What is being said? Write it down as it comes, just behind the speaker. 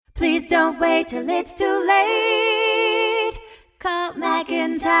Please don't wait till it's too late. Call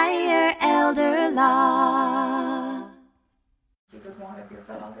McIntyre Elder Law. You would one of your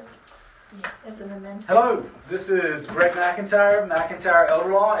fathers as an amendment. Hello, this is Greg McIntyre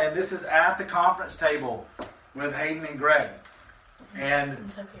Elder Law, and this is at the conference table with Hayden and Greg.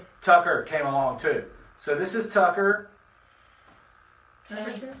 And Tucker came along too. So this is Tucker.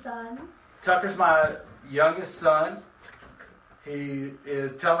 Tucker's your son. Tucker's my youngest son. He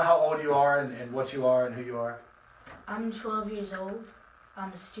is, tell me how old you are and what you are and who you are. I'm 12 years old.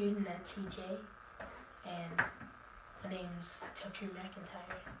 I'm a student at TJ, and my name's Tucker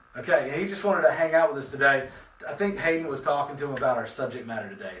McIntyre. Okay, and he just wanted to hang out with us today. I think Hayden was talking to him about our subject matter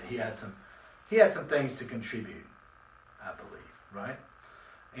today, and he had some things to contribute, I believe, right?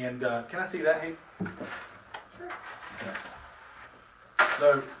 And can I see that, Hayden? Sure. Okay.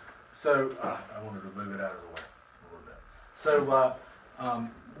 So I wanted to move it out of the way a little bit. So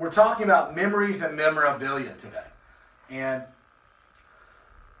we're talking about memories and memorabilia today. And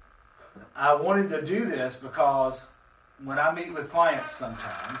I wanted to do this because when I meet with clients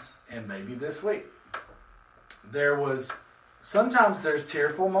sometimes, and maybe this week, sometimes there's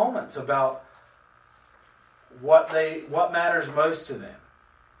tearful moments about what matters most to them.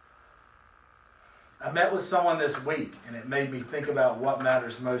 I met with someone this week, and it made me think about what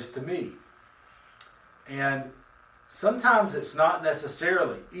matters most to me. And sometimes it's not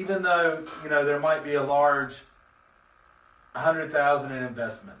necessarily, even though, there might be a large $100,000 in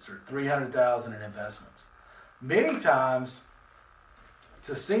investments or $300,000 in investments. Many times,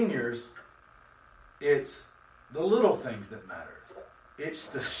 to seniors, it's the little things that matter. It's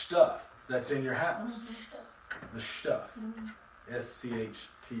the stuff that's in your house. The stuff.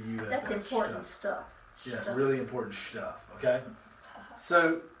 SCHTUF. That's important stuff. Yeah, really important stuff. Okay?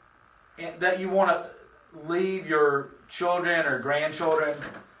 So, that you want to leave your children or grandchildren,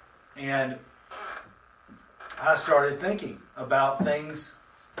 and I started thinking about things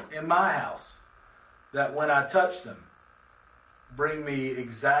in my house that when I touch them, bring me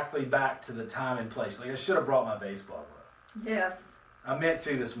exactly back to the time and place. Like I should have brought my baseball glove. Yes. I meant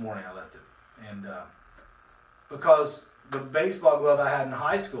to this morning. I left it. And because the baseball glove I had in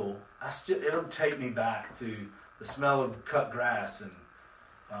high school, it'll take me back to the smell of cut grass and,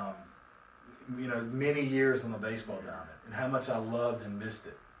 many years on the baseball diamond and how much I loved and missed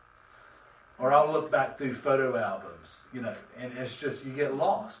it. Or I'll look back through photo albums, and it's just, you get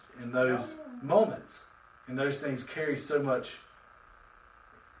lost in those moments. And those things carry so much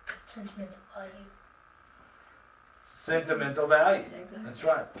sentimental value. Exactly. That's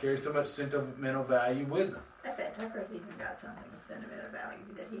right. Carry so much sentimental value with them. I bet Tucker's even got something of sentimental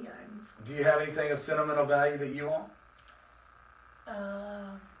value that he owns. Do you have anything of sentimental value that you own? Let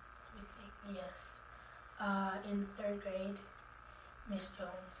me think. Yes. In 3rd grade, Miss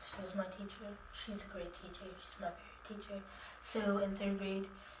Jones, she was my teacher. She's a great teacher. She's my favorite teacher. So in 3rd grade,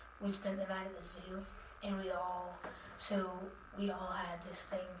 we spent the night at the zoo, and we all had this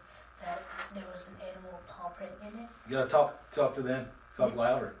thing that there was an animal paw print in it. You gotta talk to them. Talk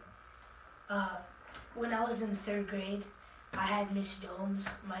louder. When I was in 3rd grade, I had Miss Jones,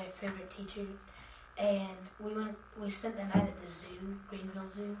 my favorite teacher, and we spent the night at the zoo, Greenville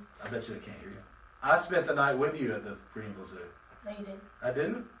Zoo. I bet you they can't hear you. I spent the night with you at the Greenville Zoo. No, you didn't. I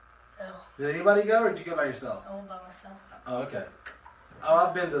didn't? No. Did anybody go, or did you go by yourself? I went by myself. Oh, okay. Oh,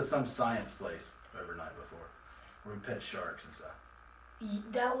 I've been to some science place overnight before, where we pet sharks and stuff.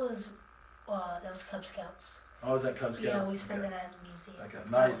 That was Cub Scouts. Oh, was that Cub Scouts? Yeah, we spent the night at the museum. Okay,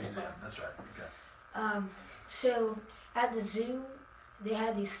 night museum. That's right. Okay. So at the zoo, they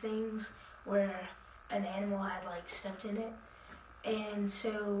had these things where an animal had stepped in it, and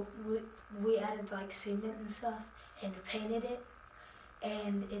so we added cement and stuff and painted it,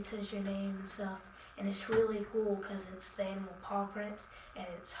 and it says your name and stuff, and it's really cool because it's the animal paw print, and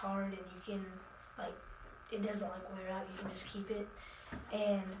it's hard, and you can it doesn't wear out. You can just keep it,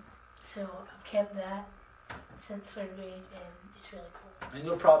 and so I've kept that since 3rd grade, and it's really cool. And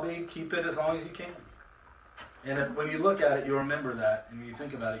you'll probably keep it as long as you can. And when you look at it, you'll remember that. And when you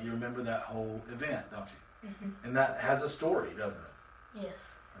think about it, you remember that whole event, don't you? Mm-hmm. And that has a story, doesn't it?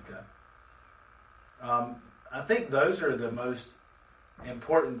 Yes. Okay. I think those are the most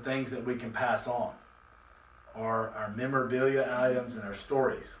important things that we can pass on, are our memorabilia items and our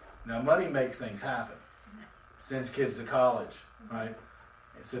stories. Now, money makes things happen. Sends kids to college, right?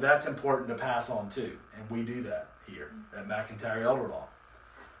 And so that's important to pass on too. And we do that here at McIntyre Elder Law.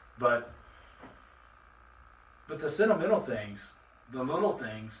 But the sentimental things, the little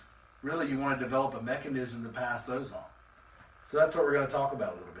things, really you want to develop a mechanism to pass those on. So that's what we're going to talk about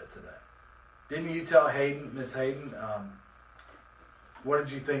a little bit today. Didn't you tell Hayden, Miss Hayden, What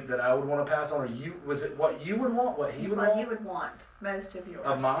did you think that I would want to pass on, or you? Was it what you would want? What he would What want? you would want most of yours.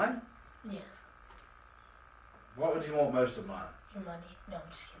 Of mine? Yes. What would you want most of mine? Your money. No, I'm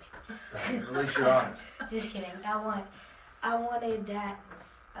just kidding. At least you're honest. Just kidding. I wanted that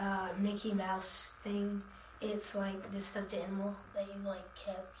Mickey Mouse thing. It's like this stuffed animal that you like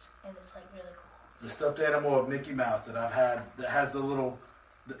kept, and it's like really cool. The stuffed animal of Mickey Mouse that I've had that has the little.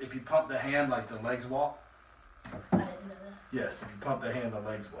 If you pump the hand, like the legs walk. I didn't know that. Yes, if you pump the hand, the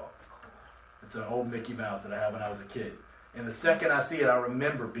legs walk. It's an old Mickey Mouse that I had when I was a kid. And the second I see it, I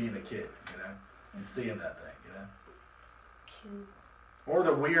remember being a kid, and seeing that thing, Cute. Or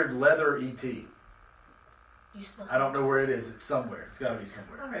the weird leather ET. You still. I don't know where it is. It's somewhere. It's got to be I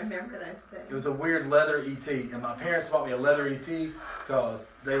somewhere. remember those things. It was a weird leather ET, and my parents bought me a leather ET because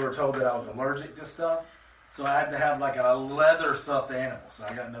they were told that I was allergic to stuff. So I had to have like a leather stuffed animal. So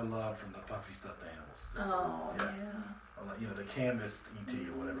I got no love from the puffy stuffed animals. Just, Oh, yeah. yeah. Or like, the canvas ET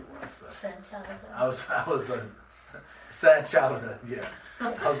or whatever it was. So Sad childhood. I was a sad childhood. Yeah,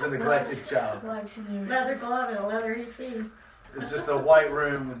 I was a neglected child. Like in your Leather glove and a leather ET. It's just a white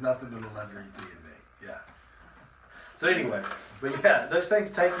room with nothing but a leather ET in me. Yeah. So anyway, but yeah, those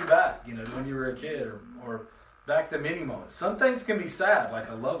things take you back, to when you were a kid, or back to many moments. Some things can be sad, like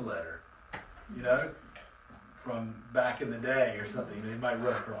a love letter, from back in the day or something they might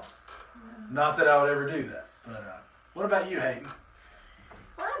run across. Not that I would ever do that. But what about you, Hayden?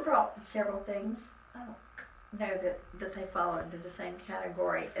 Well, I brought several things. I don't know that they fall into the same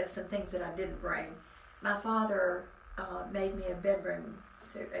category as some things that I didn't bring. My father made me a bedroom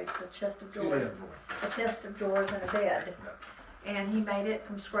suit. It's a chest of drawers, and a bed. And he made it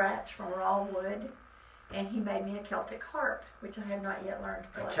from scratch, from raw wood. And he made me a Celtic harp, which I have not yet learned to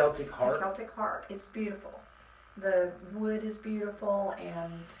play. A Celtic harp? A Celtic harp. It's beautiful. The wood is beautiful,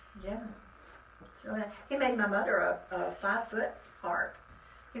 and yeah. So he made my mother a 5-foot harp.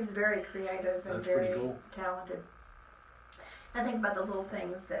 He was very creative and That's very pretty cool. talented. I think about the little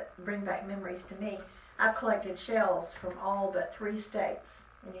things that bring back memories to me. I've collected shells from all but 3 states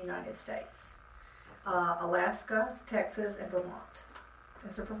in the United States. Alaska, Texas, and Vermont.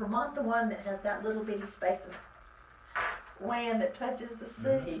 And so for Vermont, the one that has that little bitty space of land that touches the sea.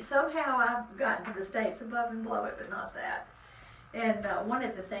 Mm-hmm. Somehow I've gotten to the states above and below it, but not that. And one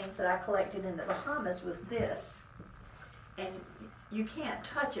of the things that I collected in the Bahamas was this. And you can't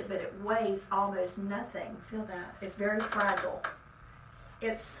touch it, but it weighs almost nothing. Feel that? It's very fragile.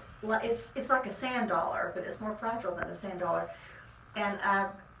 It's like a sand dollar, but it's more fragile than a sand dollar. And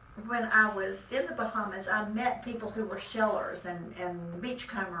when I was in the Bahamas, I met people who were shellers and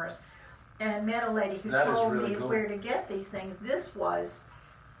beachcombers, and met a lady who That is told really me cool. where to get these things.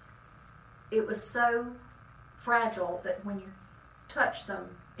 It was so fragile that when you touched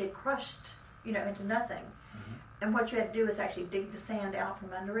them, it crushed, into nothing. Mm-hmm. And what you had to do is actually dig the sand out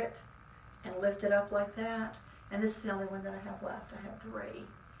from under it and lift it up like that. And this is the only one that I have left. I have 3.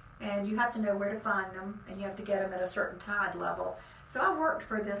 And you have to know where to find them, and you have to get them at a certain tide level. So I worked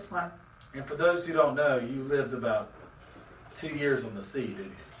for this one. And for those who don't know, you lived about 2 years on the sea, didn't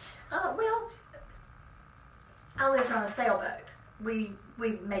you? Well, I lived on a sailboat. We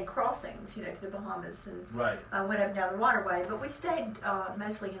made crossings, to the Bahamas, and Right. went up and down the waterway. But we stayed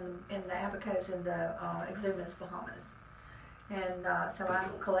mostly in the Abacos and the Exumas, Bahamas. And so I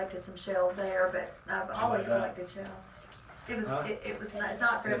Cool. collected some shells there, but I've Did you always like that? collected shells. It was Huh? it was not, it's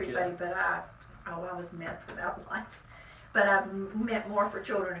not for Heck yeah. everybody, but I was meant for that life. But I meant more for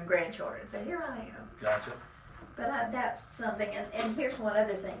children and grandchildren. So here I am. Gotcha. But that's something. And here's one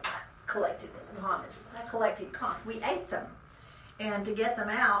other thing I collected in the Bahamas. I collected conch. We ate them. And to get them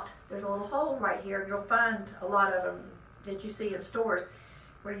out, there's a little hole right here. You'll find a lot of them that you see in stores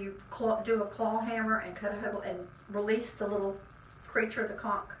where you do a claw hammer and cut a hole and release the little creature, the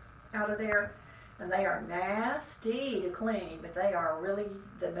conch, out of there. And they are nasty to clean, but they are really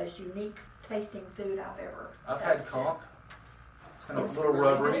the most unique tasting food I've ever I've had tasted. conch. Kind of It's little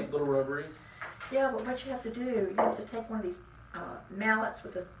really rubbery. Yeah, but what you have to do, you have to take one of these mallets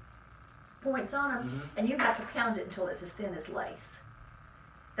with the points on them, Mm-hmm. and you have to pound it until it's as thin as lace.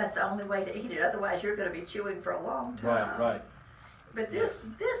 That's the only way to eat it. Otherwise, you're going to be chewing for a long time. Right. But this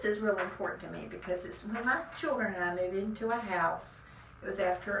is really important to me because it's when my children and I moved into a house. It was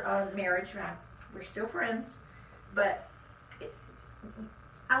after a marriage. We're still friends, but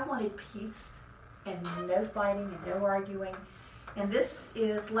I wanted peace and no fighting and no arguing. And this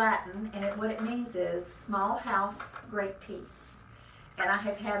is Latin, and what it means is small house, great peace. And I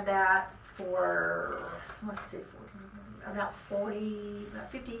have had that for, about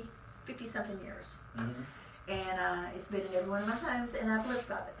 50 something years. Mm-hmm. And it's been in every one of my homes, and I've lived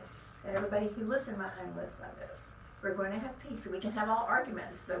by this. And everybody who lives in my home lives by this. We're going to have peace. We can have all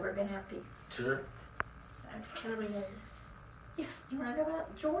arguments, but we're going to have peace. Sure. Can we get this? Yes. You want to know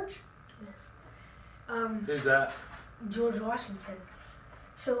about George? Yes. Who's that? George Washington.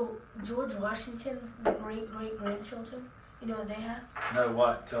 So George Washington's great-great-grandchildren, you know what they have? No,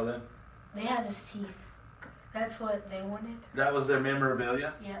 what? Tell them. They have his teeth. That's what they wanted. That was their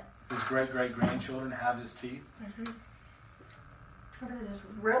memorabilia? Yep. His great-great-grandchildren have his teeth? Mm-hmm. What is his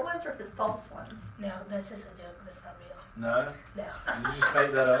real ones or his false ones? No, that's just a joke. That's not real. No? No. Did you just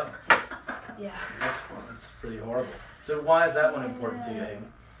make that up? Yeah. That's pretty horrible. So why is that one important to you, Amy?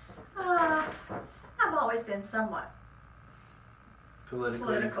 I've always been somewhat Politically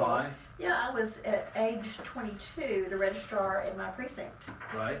political. inclined? Yeah, I was at age 22 the registrar in my precinct.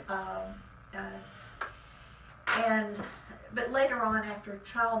 Right? But later on, after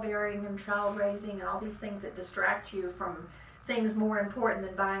childbearing and child raising and all these things that distract you from things more important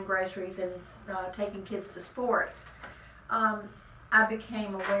than buying groceries and taking kids to sports, I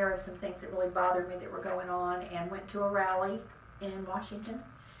became aware of some things that really bothered me that were going on and went to a rally in Washington.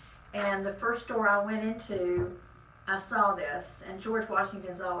 And the first store I went into, I saw this. And George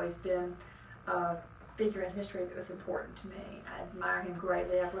Washington's always been a figure in history that was important to me. I admire him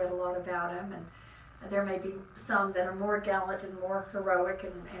greatly. I've read a lot about him. And there may be some that are more gallant and more heroic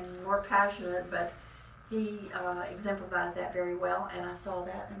and more passionate, but he exemplifies that very well. And I saw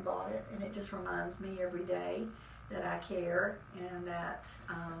that and bought it. And it just reminds me every day that I care and that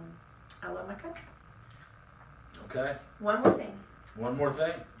I love my country. Okay. One more thing. One more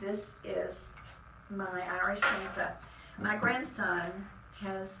thing. This is my Irish Santa. My grandson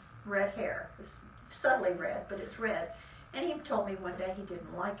has red hair. It's subtly red, but it's red. And he told me one day he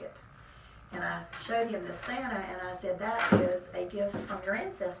didn't like it. And I showed him the Santa, and I said, that is a gift from your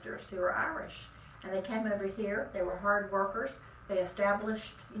ancestors who are Irish. And they came over here. They were hard workers. They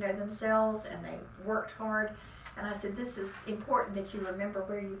established, themselves, and they worked hard. And I said, this is important that you remember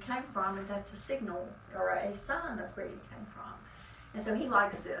where you came from, and that's a signal or a sign of where you came from. And so he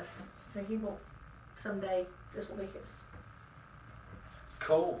likes this. So he will, someday, this will be his.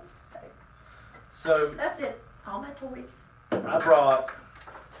 Cool. So That's it. All my toys.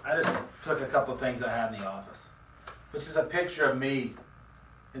 I just took a couple of things I had in the office, which is a picture of me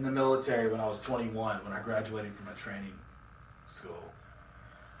in the military when I was 21, when I graduated from a training school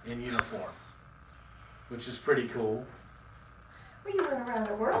in uniform, which is pretty cool. Well, you went around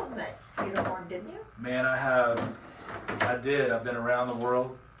the world in that uniform, didn't you? Man, I did. I've been around the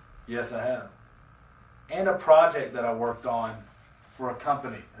world. Yes, I have. And a project that I worked on for a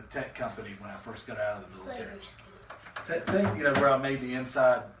company, a tech company, when I first got out of the military. Think, where I made the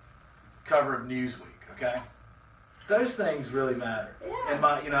inside cover of Newsweek, okay? Those things really matter.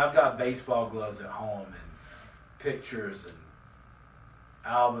 Yeah. And I've got baseball gloves at home and pictures and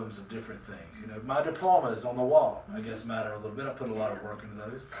albums of different things. My diploma is on the wall. I guess matter a little bit. I put a lot of work into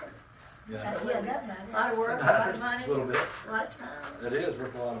those. Yeah, that matters. A lot of work, a lot of money. A little bit. A lot of time. It is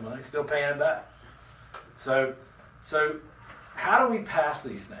worth a lot of money. Still paying it back. So how do we pass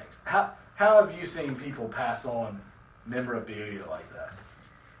these things? How have you seen people pass on memorabilia like that?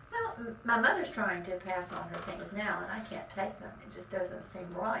 Well, my mother's trying to pass on her things now, and I can't take them. It just doesn't seem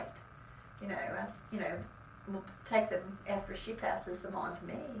right. We'll take them after she passes them on to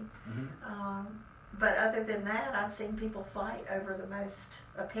me. Mm-hmm. But other than that, I've seen people fight over the most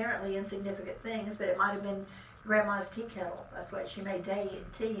apparently insignificant things, but it might have been Grandma's tea kettle. That's what she made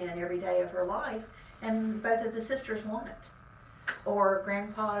tea in every day of her life, and both of the sisters want it. Or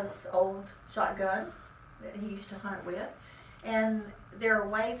Grandpa's old shotgun that he used to hunt with. And there are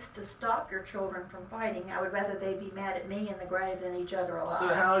ways to stop your children from fighting. I would rather they be mad at me in the grave than each other alive. So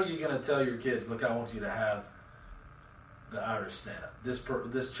how are you going to tell your kids, look, I want you to have the Irish Santa. This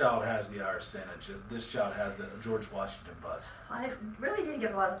child has the Irish Santa. This child has the George Washington bust. I really didn't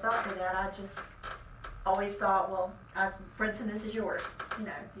give a lot of thought to that. I just always thought, well, Princeton, this is yours.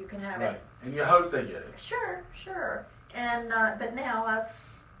 You can have Right. it. And you hope they get it. Sure. And but now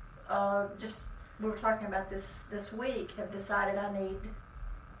I've we were talking about this week, have decided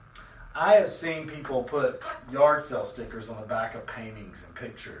I have seen people put yard sale stickers on the back of paintings and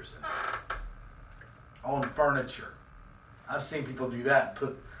pictures and on furniture. I've seen people do that and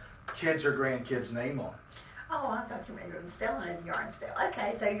put kids' or grandkids' name on it. Oh, I thought you were selling it at a yard sale.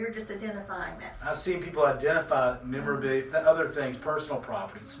 Okay, so you're just identifying that. I've seen people identify memorabilia, other things, personal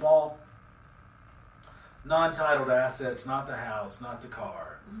property, small, non-titled assets, not the house, not the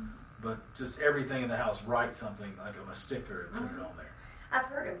car, but just everything in the house. Write something like on a sticker and put it on there. I've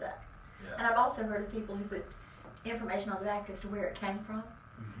heard of that. Yeah. And I've also heard of people who put information on the back as to where it came from.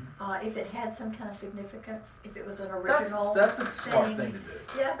 If it had some kind of significance, if it was an original That's a smart thing. thing to do.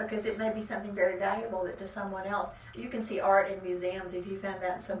 Yeah, because it may be something very valuable that to someone else. You can see art in museums. If you found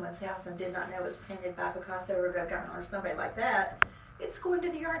that in someone's house and did not know it was painted by Picasso or Gauguin or somebody like that, it's going to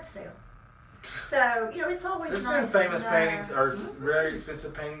the art sale. So, it's always There's nice been famous to know. paintings or very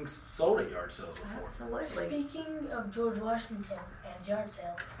expensive paintings sold at yard sales before. Absolutely. Speaking of George Washington and yard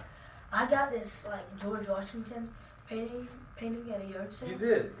sales, I got this George Washington painting at a yard sale. You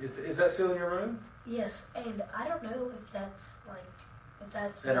did. Is that still in your room? Yes, and I don't know if that's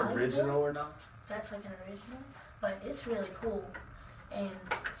An valuable, original or not? if that's an original, but it's really cool, and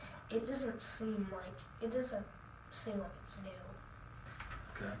it doesn't seem like it's new.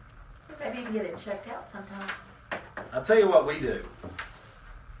 Okay. Maybe you can get it checked out sometime. I'll tell you what we do.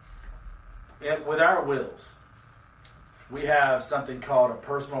 With our wills, we have something called a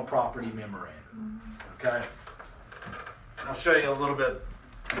personal property memorandum. Okay? I'll show you a little bit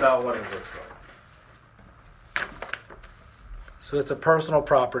about what it looks like. So it's a personal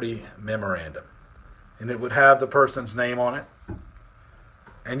property memorandum. And it would have the person's name on it.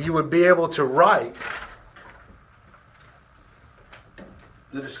 And you would be able to write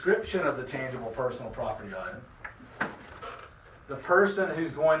the description of the tangible personal property item, the person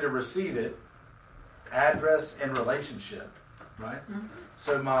who's going to receive it, address and relationship, right? Mm-hmm.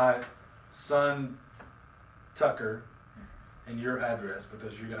 So my son Tucker and your address,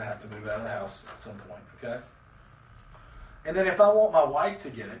 because you're going to have to move out of the house at some point, okay? And then if I want my wife to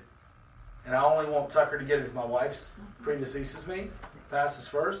get it, and I only want Tucker to get it if my wife's predeceases me, passes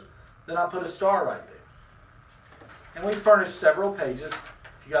first, then I'll put a star right there. And we furnish several pages.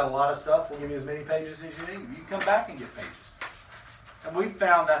 If you got a lot of stuff, we'll give you as many pages as you need. You can come back and get pages. And we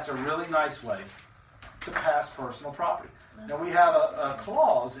found that's a really nice way to pass personal property. Now we have a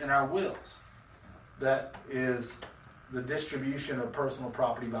clause in our wills that is the distribution of personal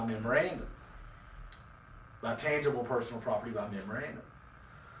property by memorandum, by tangible personal property by memorandum.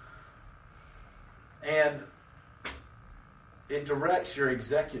 And it directs your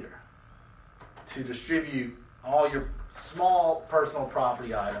executor to distribute all your small personal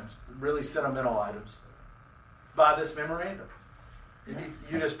property items, really sentimental items, by this memorandum. And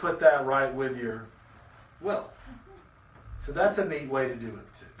you just put that right with your will. So that's a neat way to do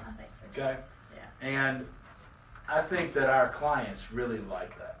it too. I think so. Okay? Yeah. And I think that our clients really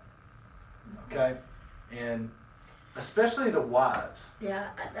like that. Okay? And especially the wives. Yeah,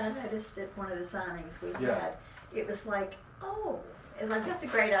 I noticed at one of the signings we Yeah. had, it was like, it's like, that's a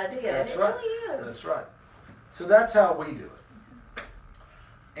great idea. That's and right. It really is. That's right. So that's how we do it.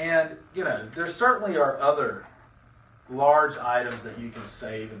 And, there certainly are other large items that you can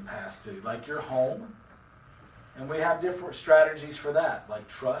save and pass to, like your home. And we have different strategies for that, like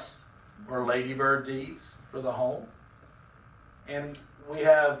trust or ladybird deeds for the home. And we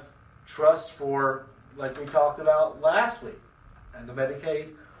have trust for, like we talked about last week, and the Medicaid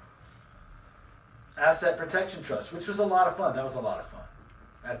Asset Protection Trust, which was a lot of fun. That was a lot of fun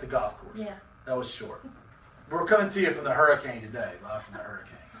at the golf course. Yeah. That was short. We're coming to you from the hurricane today, live from the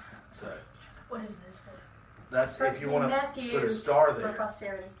hurricane. So What is this for? that's if you want to Matthew, put a star for there,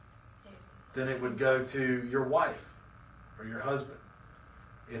 posterity. then it would go to your wife or your husband.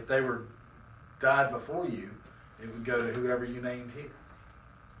 If they were died before you, it would go to whoever you named here.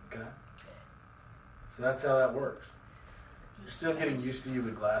 Okay? So that's how that works. You're still getting used to you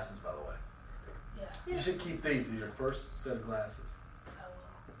with glasses, by the way. Yeah, You should keep these as your first set of glasses. I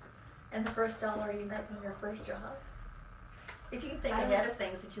will. And the first dollar you make from your first job. If you can think I ahead was- of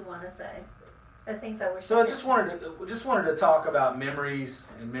things that you want to say, or things I wish. So I just wanted to talk about memories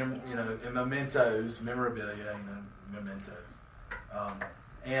and and mementos, memorabilia, mementos.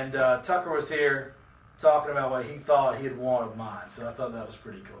 And Tucker was here talking about what he thought he'd want of mine, so I thought that was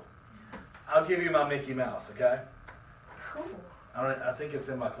pretty cool. I'll give you my Mickey Mouse, okay? Cool. I think it's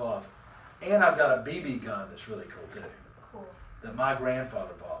in my closet. And I've got a BB gun that's really cool too, Cool. that my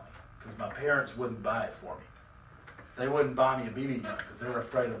grandfather bought me, because my parents wouldn't buy it for me. They wouldn't buy me a BB gun because they were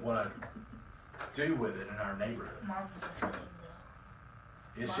afraid of what I'd do with it in our neighborhood. Mom's the same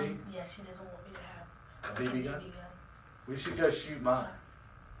though. Is Mom, she? Yeah, she doesn't want me to have A BB gun? BB gun. We should go shoot mine.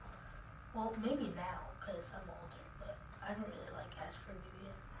 Well, maybe now because I'm older, but I don't really ask for a BB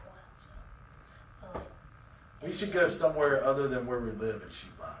gun for a while, so I like. We should go somewhere other than where we live and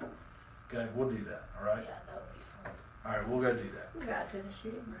shoot mine. Okay, we'll do that, all right? Yeah, that would be fun. All right, we'll go do that. We got to the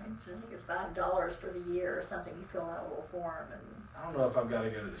shooting range. I think it's $5 for the year or something. You fill out a little form and. I don't know if I've got to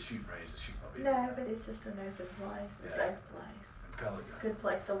go to the shooting range to shoot my BB. No, but it's just an open place, a Yeah. safe place, Pellet gun. good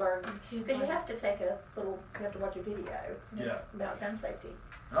place to learn. Cute But you gun. have to take you have to watch a video. It's Yeah. about gun safety.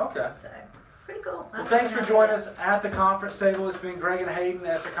 Okay. So Pretty cool. Well, thanks for joining us at the conference table. It's been Greg and Hayden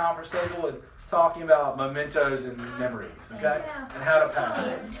at the conference table and talking about mementos and memories, okay? Yeah. And how to pass Oh,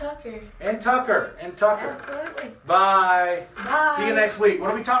 it. Tucker. And Tucker. Absolutely. Bye. Bye. See you next week.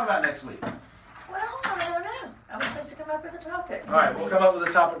 What are we talking about next week? Well, I don't know. I was supposed to come up with a topic. All right, we'll come up with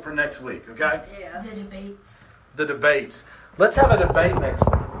a topic for next week, okay? Yes. The debates. The debates. Let's have a debate next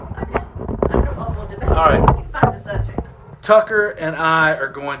week. Okay. I don't know what we'll debate. All right. We can find the subject. Tucker and I are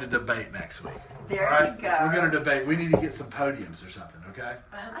going to debate next week. There All right? you go. We're going to debate. We need to get some podiums or something, okay?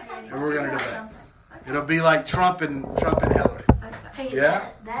 Okay. And we're going to debate. It'll be like Trump and Hillary. Hey, Yeah?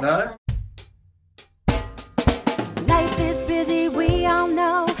 that's No? Life is busy, we all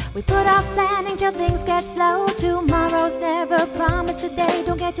know. We put off planning till things get slow. Tomorrow's never promised today.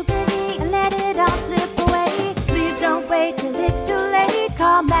 Don't get too busy and let it all slip away. Please don't wait till it's too late.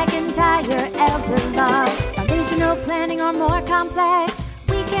 Call McIntyre Elder Law. Foundational planning or more complex.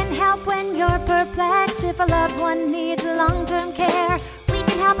 We can help when you're perplexed. If a loved one needs long-term care, we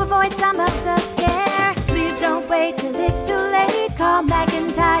can help avoid some of the scare. Please don't wait till it's too late. Call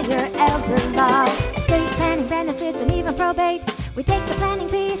McIntyre Elder Law. Estate planning, benefits, and even probate. We take the planning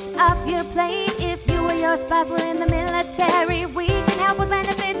piece off your plate. If you or your spouse were in the military, we can help with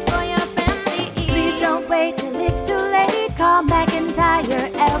benefits for your family. Please don't wait till